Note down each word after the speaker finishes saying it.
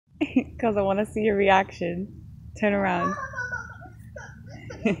because I want to see your reaction. Turn around.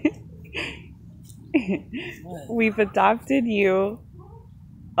 We've adopted you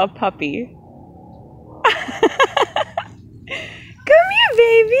a puppy. Come here,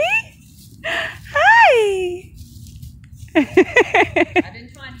 baby. Hi. I've been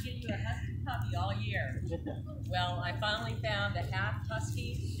trying to get you a Husky puppy all year. Well, I finally found a half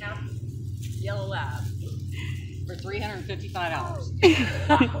Husky, half yellow lab for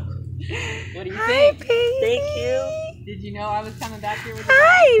 $355. What do you think? Baby. Thank you. Did you know I was coming back here with a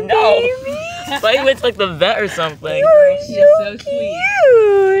Hi, dog? No. baby. But he went to like the vet or something. You're She is so so sweet.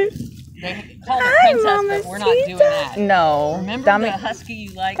 cute. They call her Hi, princess, but we're not doing that. No. Remember the Husky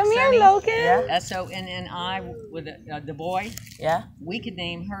you like, Come Sunny? here, Logan. Yeah. S-O-N-N-I with the boy? Yeah. We could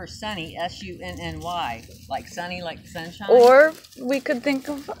name her Sunny, S-U-N-N-Y. Like Sunny, like sunshine. Or we could think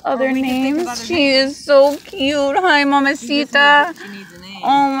of other we could think names. of other She is so cute. Hi, She Mamacita. needs a name.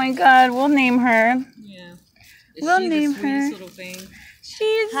 Oh my God, we'll name her. Yeah. Is We'll she name the sweetest her. little thing?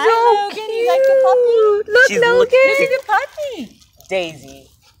 She's Hi, so Logan. cute. You like the puppy? Look, She's Logan. looking- Look at the puppy. Daisy.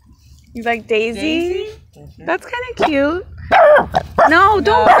 You like Daisy? Daisy? That's kind of cute. No,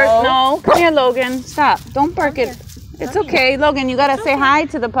 don't bark. No. Come here, Logan. Stop. Don't bark it. It's okay, Logan. You gotta say hi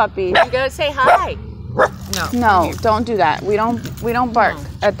to the puppy. You gotta say hi. No, don't do that. We don't bark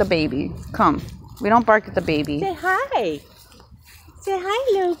at the baby. Come. We don't bark at the baby. Say hi. Say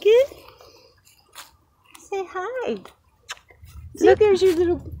hi, Logan. Say hi. See, there's your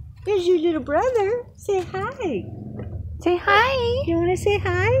little brother. Say hi. Say hi. You wanna say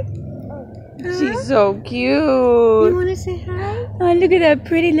hi? She's so You cute. wanna say hi? Oh, look at that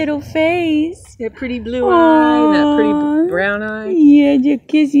pretty little face. That pretty blue Aw. that pretty brown eye. Yeah, your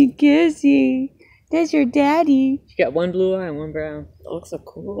kissy kissy. That's your daddy. She got one blue eye and one brown. That looks so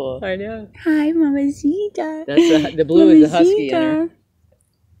cool. I know. Hi, Mamacita. That's the blue is a husky in her.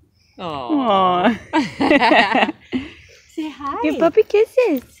 Aww. Say hi. Give puppy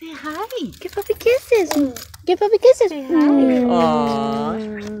kisses. Say hi. Give puppy kisses. Give puppy kisses. Say hi. Aw.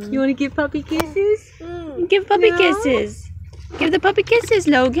 You want to give puppy kisses? Give puppy kisses. Give the puppy kisses,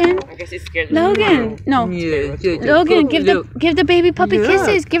 Logan. I guess he's scared. Logan. No. Yeah. Logan, give the baby puppy Look.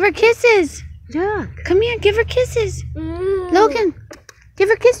 kisses. Give her kisses. Look. Come here, give her kisses. Logan, give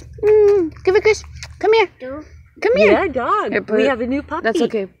her kiss. Give her a kiss. Come here. Come here. Yeah, dog. Here, put We it- have a new puppy. That's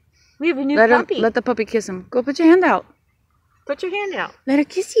okay. We have a new Let puppy. the puppy kiss him. Go put your hand out. Put your hand out. Let her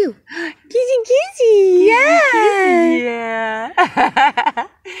kiss you. Kissy, kissy. Yeah. Yeah.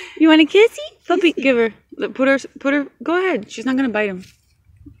 You want a kissy? Puppy, give her. Put her. Go ahead. She's not gonna bite him.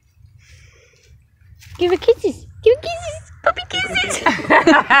 Give her kisses. Give her kisses. Puppy kisses.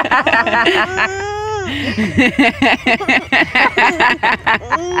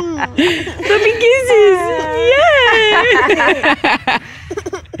 Puppy kisses. Yeah.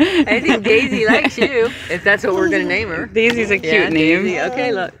 I think Daisy likes you. If that's what we're gonna name her. Daisy's a cute Yeah, name. Daisy.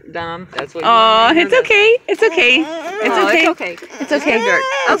 Okay, look, Dom. That's what. Oh, it's okay. It's okay. It's okay. It's okay. It's okay.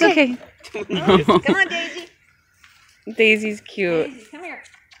 It's okay. Come on, Daisy. Daisy's cute. Daisy, come here.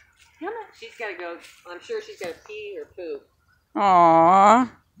 Come on. She's gotta go. I'm sure she's gotta pee or poop. Aww.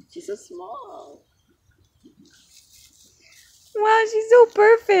 She's so small. Wow, she's so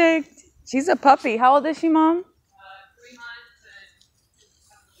perfect. She's a puppy. How old is she, Mom? 3 months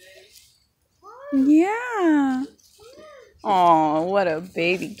and a couple days. Yeah. Oh, what a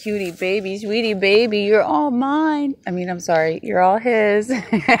baby, cutie baby, sweetie baby. You're all mine. I mean, I'm sorry. You're all his.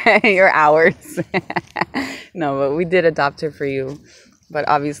 You're ours. No, but we did adopt her for you. But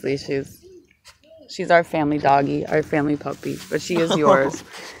obviously she's our family doggy, our family puppy. But she is yours.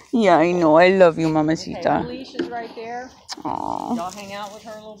 Yeah, I know. I love you, Okay, her Mamacita. leash is right there. Aw. Y'all hang out with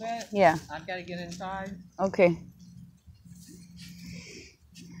her a little bit. Yeah. I've got to get inside. Okay.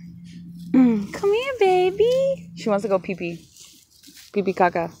 Come here, baby. She wants to go pee-pee. Pee-pee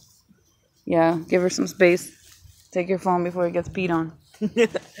caca. Yeah, give her some space. Take your phone before it gets peed on.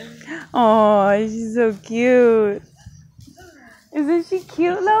 Oh, she's so cute. Isn't she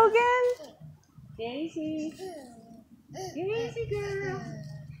cute, Logan? Daisy. Daisy girl.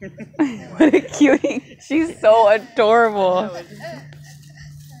 What a cutie. She's so adorable.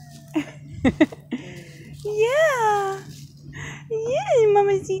 Yeah. Yeah,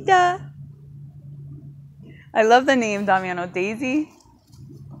 Mamacita. I love the name, Damiano. Daisy?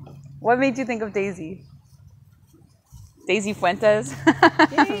 What made you think of Daisy? Daisy Fuentes?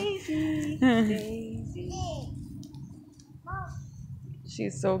 Daisy. Daisy.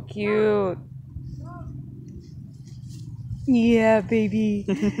 She's so cute. Yeah, baby.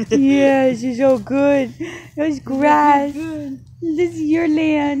 Yeah, she's so good. There's grass. This is your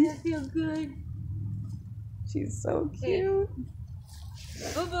land. I feel good. She's so cute.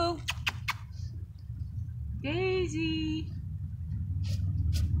 Boo boo. Daisy.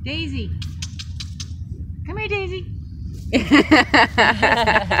 Daisy. Come here, Daisy.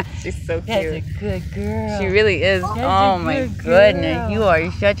 She's so cute. That's a good girl. She really is. That's Oh a my good goodness. girl. You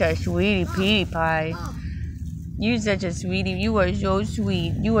are such a sweetie petey pie. You're such a sweetie. You are so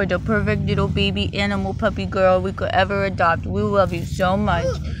sweet. You are the perfect little baby animal puppy girl we could ever adopt. We love you so much.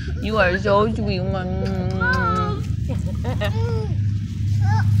 You are so sweet.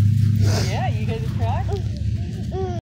 Yeah, you guys are crying.